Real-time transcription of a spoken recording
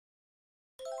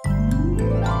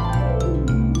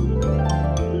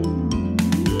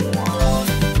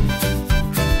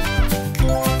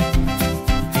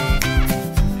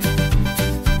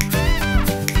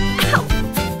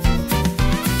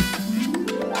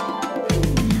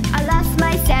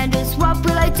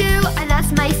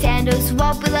my sandals,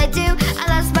 what will I do? I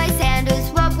lost my sandals,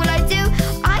 what will I do?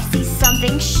 I see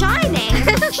something shining.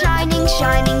 Shining,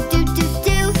 shining, do do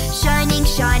do. Shining,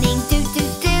 shining, do do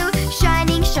do.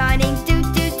 Shining, shining, do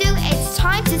do do. It's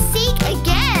time to seek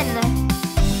again.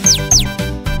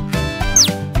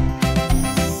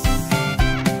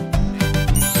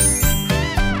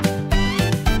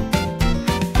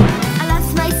 I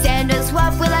lost my sandals,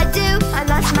 what will I do? I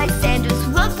lost my sandals,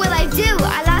 what will I do?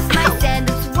 I lost my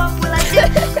sandals, what will I do?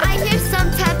 I hear some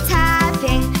tap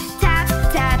tapping. Tap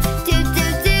tap, do do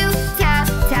do. Tap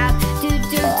tap, do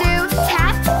do do.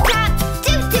 Tap tap,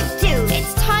 do do do.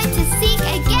 It's time to seek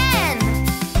again.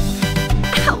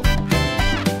 Ow!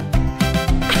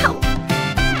 Ow!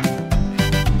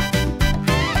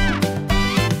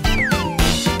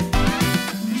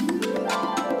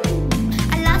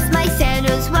 I lost my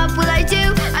sandals, what will I do?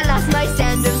 I lost my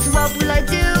sandals, what will I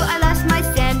do? I lost my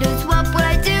sandals, what will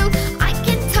I do? I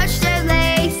can touch their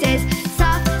laces.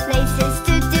 Soft laces,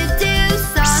 do do do.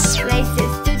 Soft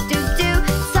laces, do do do.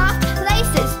 Soft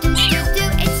laces, do do do.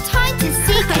 It's time to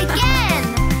seek again.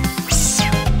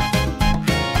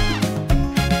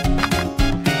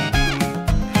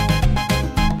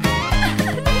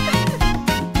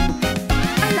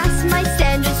 I lost my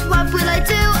sandals, what will I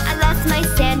do? I lost my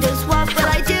sandals, what will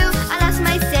I do? I lost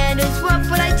my sandals, what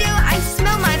will I do? I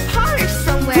smell my polish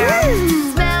somewhere.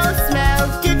 Smell, smell,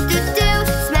 do do do.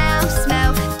 Smell,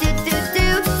 smell, do do do.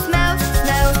 Smell,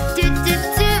 smell, do do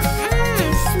do.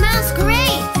 Smells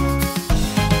great.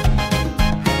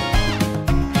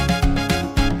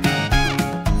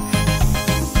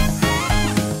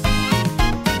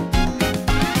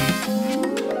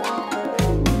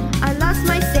 I lost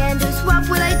my sandals, what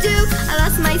will I do? I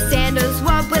lost my sandals,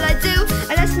 what will I do?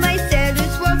 I lost my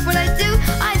sandals, what will I do?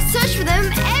 I've searched for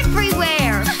them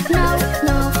everywhere. No,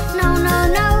 no, no, no,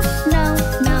 no, no,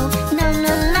 no, no, no,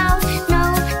 no, no,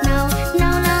 no, no,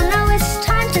 no, no. It's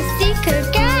time to seek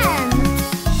again.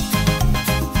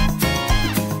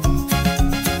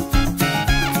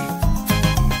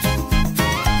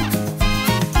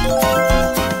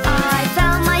 I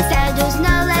found my sandals,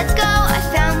 now let's go. I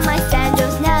found my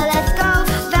sandals, now let's go.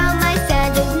 Found my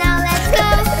sandals, now let's go.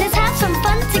 Let's have some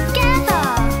fun together.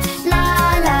 La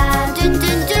la, dun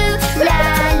dun dun. La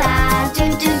la,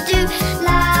 dun dun dun.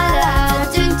 La la,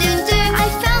 dun dun dun. I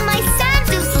found my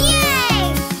sandals, yay!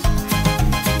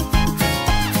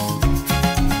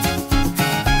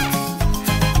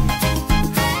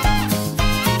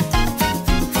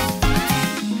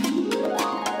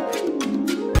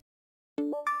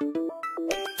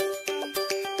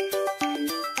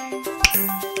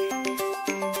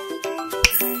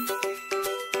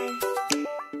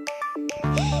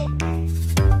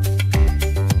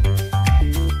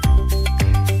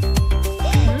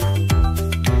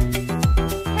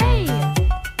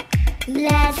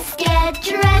 Let's get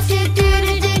dressed, do do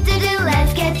do do do do.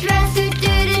 Let's get dressed, do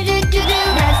do do do do do.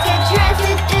 Let's get dressed,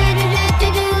 do do do do do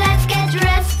do. Let's get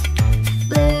dressed.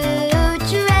 Blue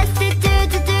dress, do do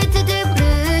do do do do.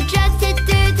 Blue dress, do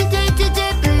do do do do do.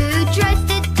 Blue dress,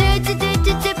 do do do do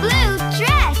do do. Blue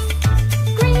dress.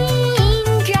 Green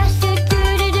dress, do do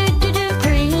do do do do.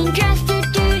 Green dress, do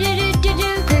do do do do do.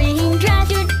 Green dress,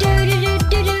 do do do do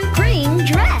do do. Green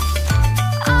dress.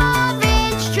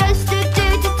 Orange dress, do do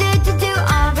do do do do.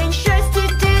 Orange dress, do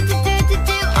do do do do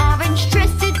do. Orange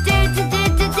dress, do do do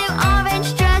do do do.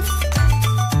 Orange dress.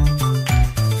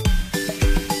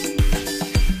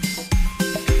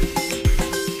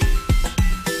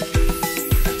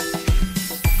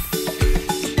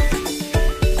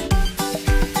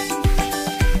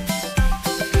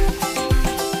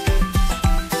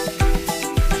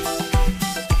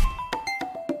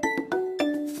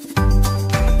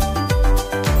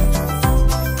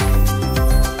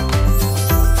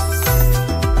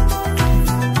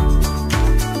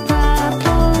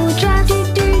 Purple dress, do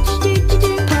do do do do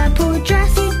do. Purple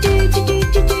dress, do do do do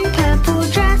do do. Purple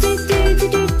dress, do do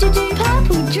do do do do.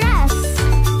 Purple dress.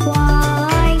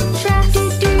 White dress, do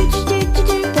do do do do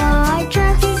do. White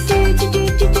dress, do do do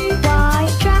do do do.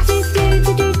 White dress, do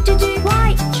do do do do do.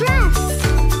 White dress.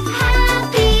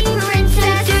 Happy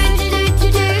princess, do do do do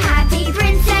do. Happy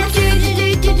princess, do do do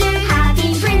do do. Happy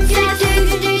princess, do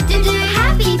do do do do.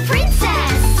 Happy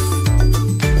princess.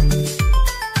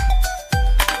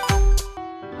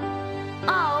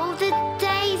 Oh, the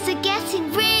days are getting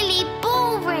really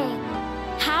boring.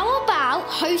 How about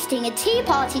hosting a tea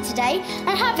party today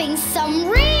and having some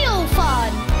real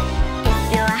fun?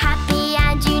 If you're happy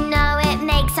and you know it,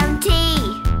 make some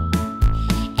tea.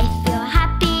 If you're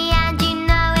happy and you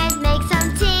know it, make some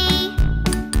tea.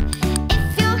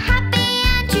 If you're happy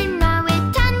and you know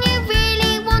it and you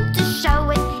really want to show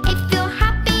it. If you're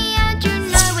happy and you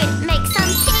know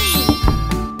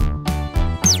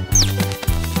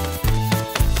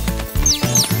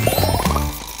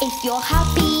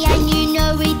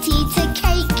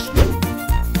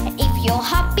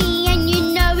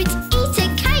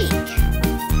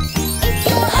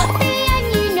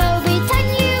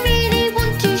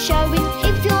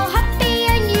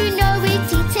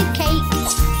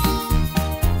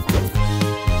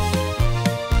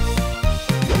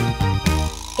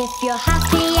If you're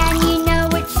happy and you know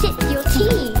it, sip your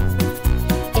tea.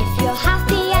 If you're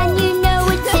happy and you know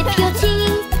it, sip your tea.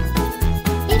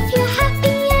 If you're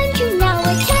happy and you know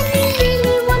it and you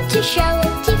really want to show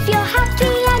it, if you're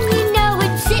happy and you know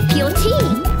it, sip your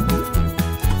tea.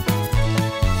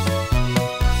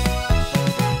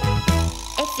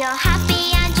 If you're happy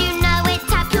and you know it,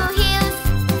 tap your heels.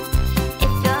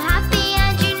 If you're happy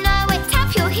and you know it,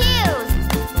 tap your heels.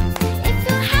 If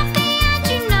you're happy and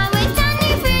you know it and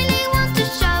you really want to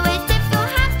show it, if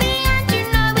you're happy and you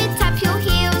know it, tap your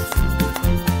heels.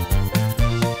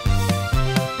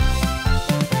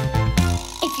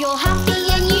 If you're happy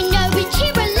and you know it,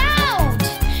 cheer aloud.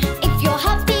 If you're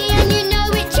happy and you know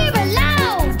it, cheer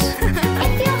aloud.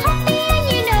 If you're happy and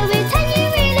you know it and you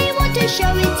really want to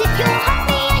show it, if you're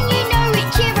happy and you know it,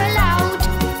 cheer aloud.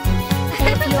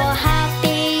 If you're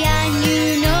happy and you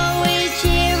know it,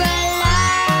 cheer aloud.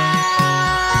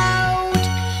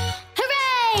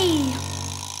 Hooray!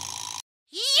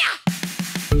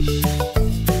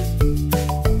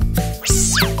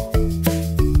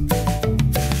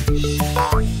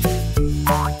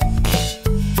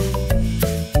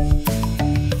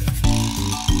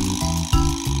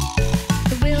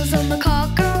 The wheels on the car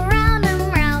go round and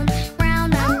round,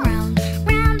 round and round,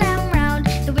 round and round.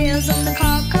 The wheels on the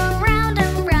car go round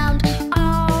and round,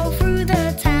 all through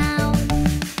the town.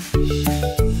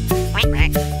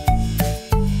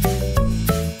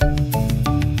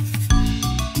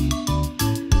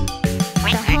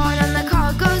 The horn on the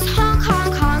car goes honk,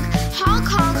 honk, honk, honk,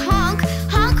 honk, honk,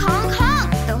 honk, honk, honk.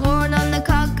 The horn on the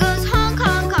car goes honk,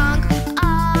 honk, honk,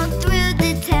 all through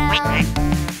the town.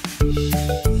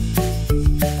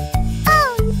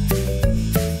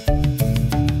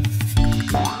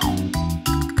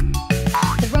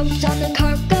 The ropes on the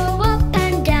car go up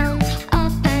and down,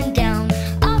 up and down,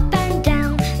 up and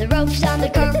down. The ropes on the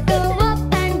car go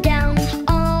up and down,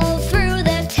 all through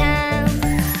the town.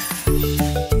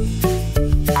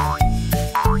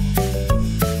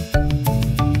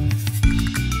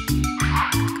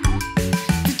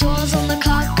 The doors on the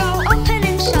car go open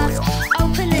and shut,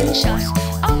 open and shut,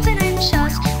 open and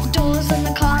shut. The doors on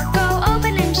the car go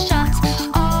open and shut,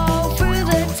 all through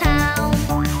the town.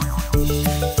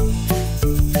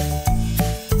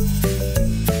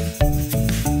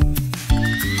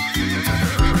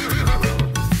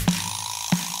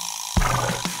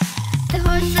 The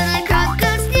horse on the car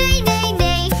goes neigh, neigh,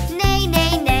 neigh, neigh,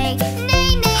 neigh, neigh,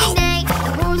 neigh, neigh, neigh.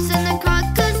 The horse on the car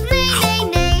goes neigh,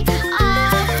 neigh, neigh,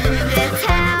 all through the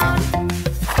town.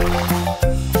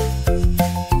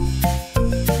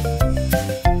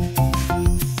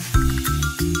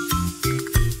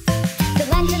 The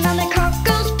lantern on the car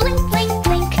goes blink, blink,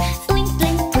 blink, blink,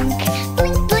 blink, blink,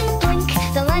 blink, blink, blink.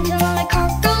 The lantern on the car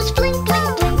goes blink, blink,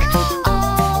 blink,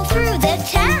 all through the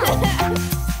town.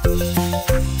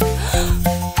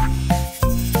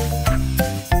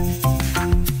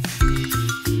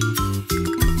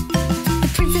 The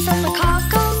princess on the car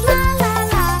goes la la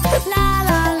la, la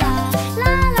la la,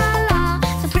 la la la.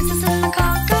 The princess on the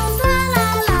car goes la la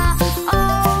la,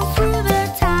 all through the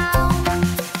town.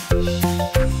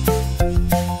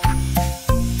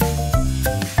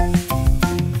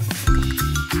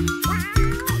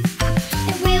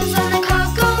 The wheels on the car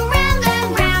go round and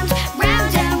round,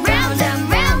 round and round and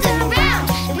round and round.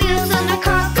 The wheels on the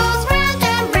car goes round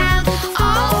and round,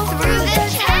 all through the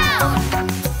town.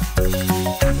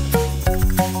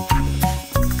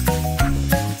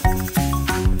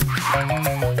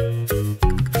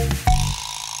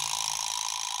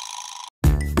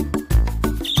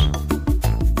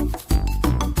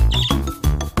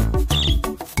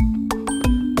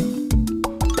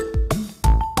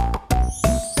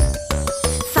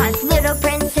 Five little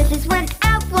princesses went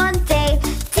out one day,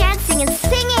 dancing and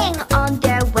singing on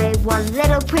their way. One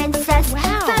little princess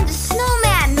found a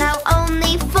snowman, now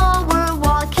only four were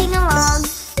walking along.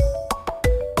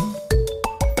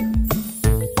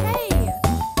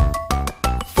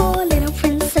 Four little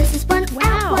princesses went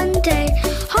out one day,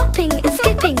 hopping and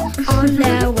skipping on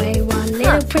their way. One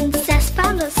little princess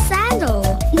found a sandal,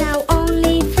 now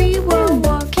only three were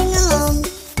walking along.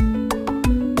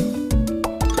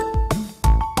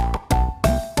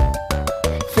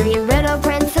 Three little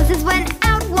princesses went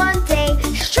out one day,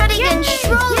 strutting and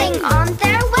strolling on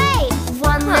their way.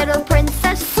 One little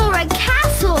princess saw a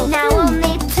castle, now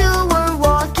only two were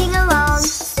walking along.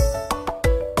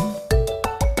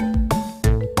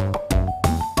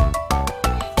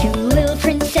 Two little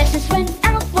princesses went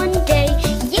out one day,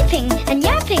 yipping and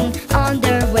yapping on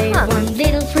their way. One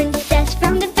little princess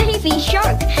found a baby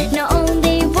shark, now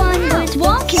only one was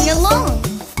walking along.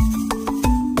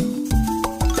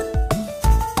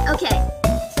 Okay.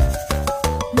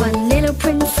 One little princess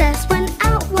princess went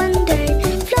out one day,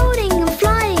 floating and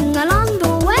flying along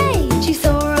the way. She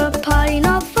saw a party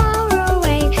not far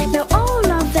away. Now all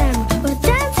of them were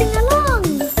dancing along,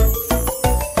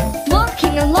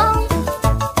 walking along,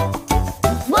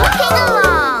 walking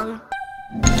along.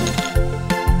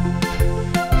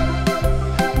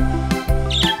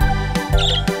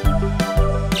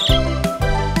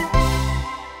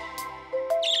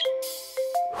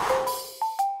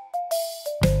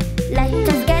 Let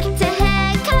us get a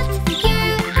haircut, you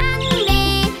and me.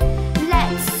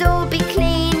 Let's all be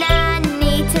clean and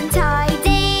neat and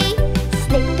tidy.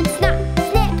 Snip and snap,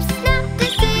 the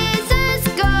scissors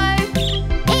go.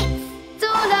 It's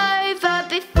all over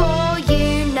before you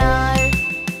know.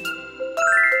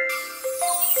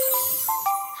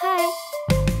 Hey.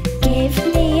 Give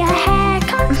me a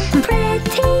haircut,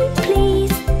 pretty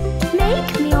please. Make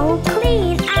me all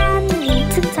clean and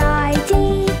neat and tidy.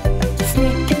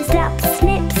 Snip and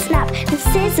snap, the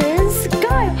scissors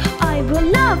go. I will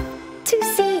love to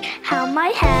see how my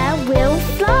hair will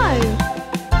flow.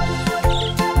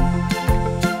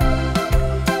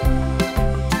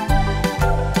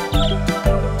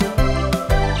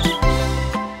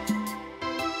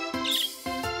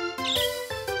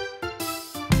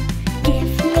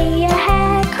 Give me a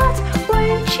haircut,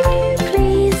 won't you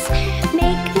please?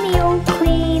 Make me all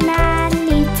clean and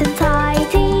neat and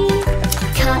tidy.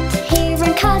 Cut here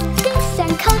and cut this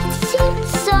and cut it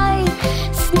so.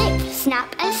 Snip, snap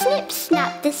and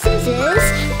snap, the scissors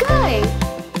go.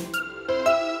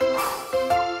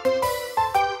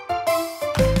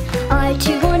 I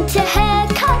too want a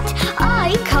haircut,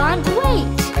 I can't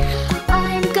wait.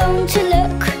 I'm going to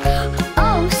look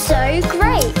oh so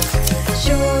great.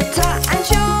 Shorter and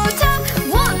shorter,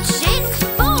 watch it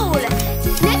fall.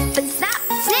 Snip and snap,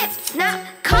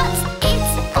 cut it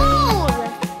all.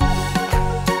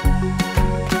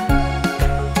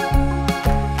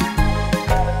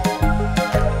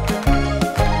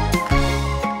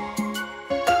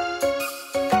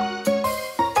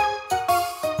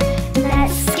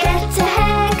 Let's get a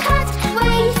haircut,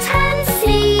 wait and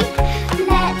see.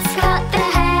 Let's cut the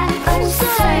hair oh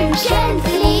so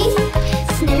gently.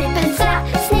 Snip and snap,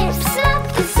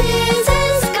 the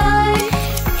scissors go.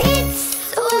 It's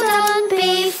all done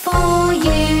before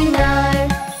you know.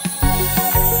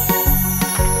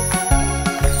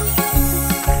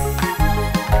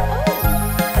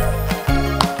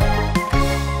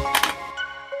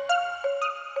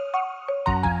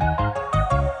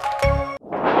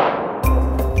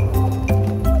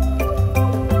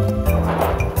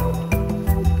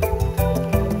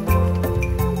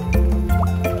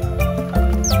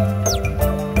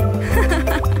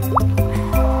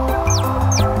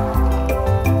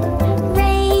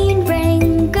 Rain,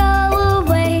 rain, go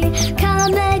away.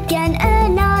 Come again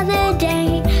another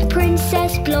day.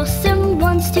 Princess Blossom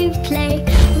wants to play.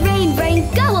 Rain, rain,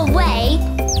 go away.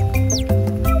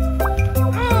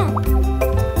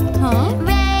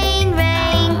 Rain,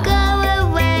 rain, go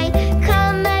away.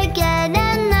 Come again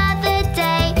another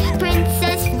day.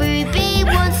 Princess Ruby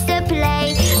wants to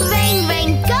play. Rain,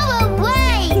 rain, go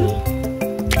away.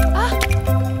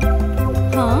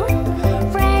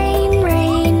 Rain,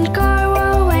 rain, go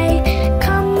away.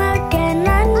 Come again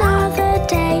another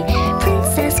day.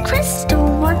 Princess Crystal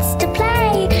wants to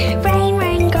play. Rain,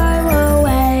 rain, go away.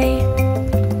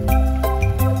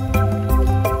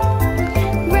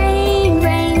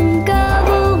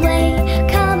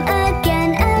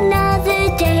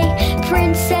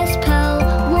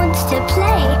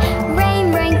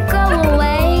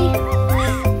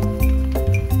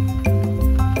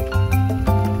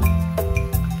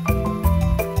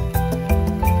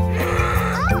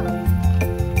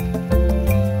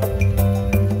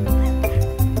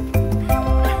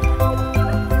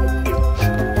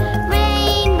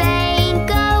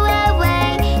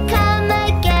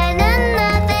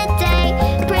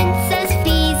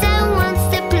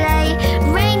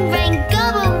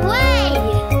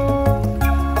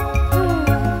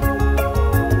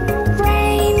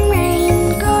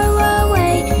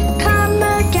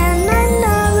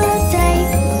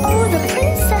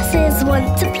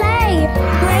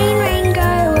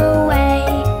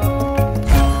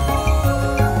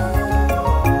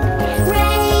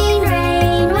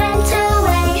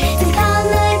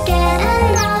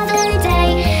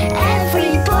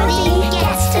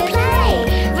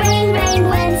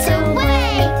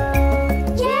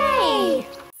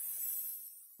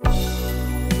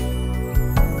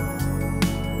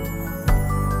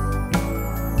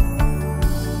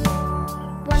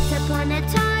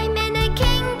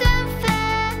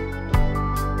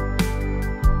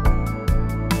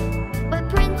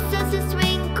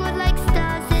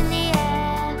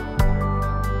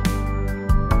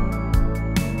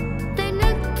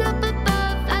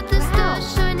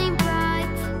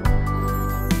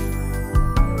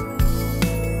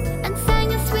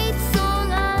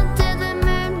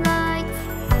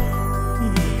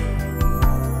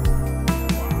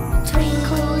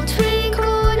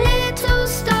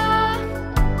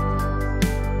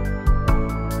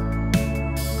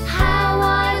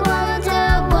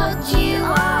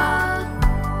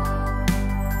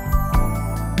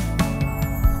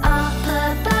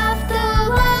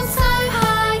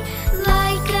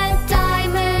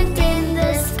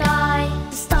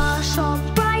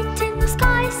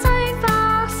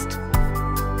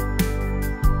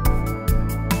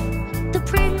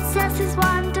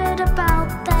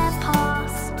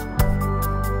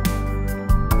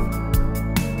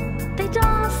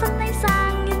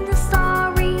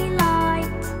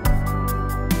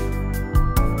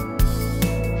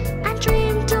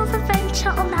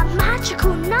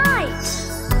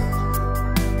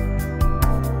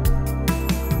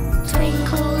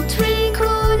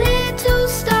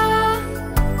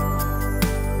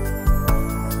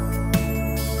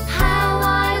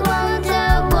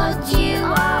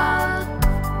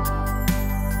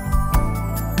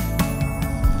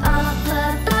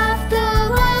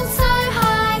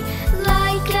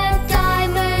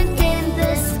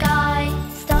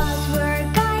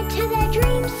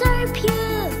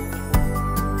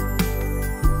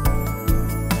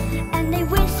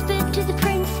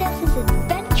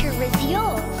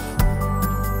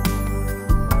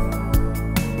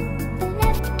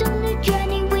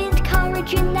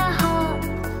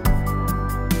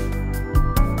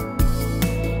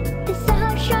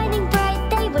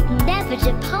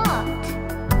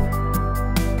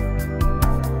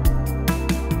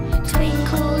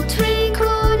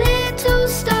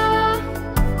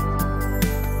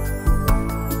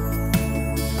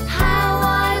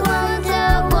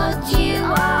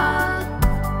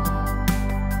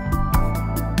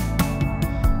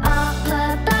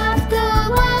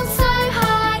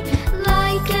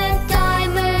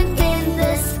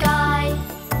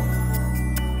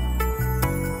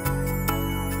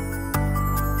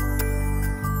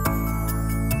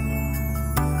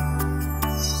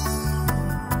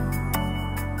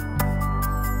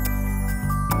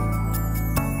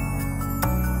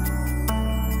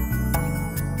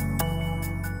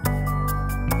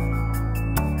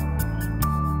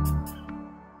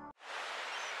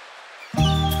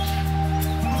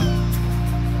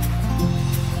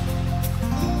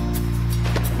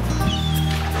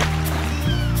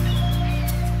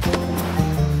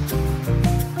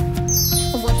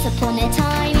 upon a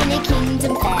time in a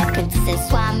kingdom fair, princesses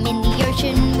swam in the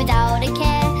ocean without a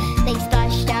care.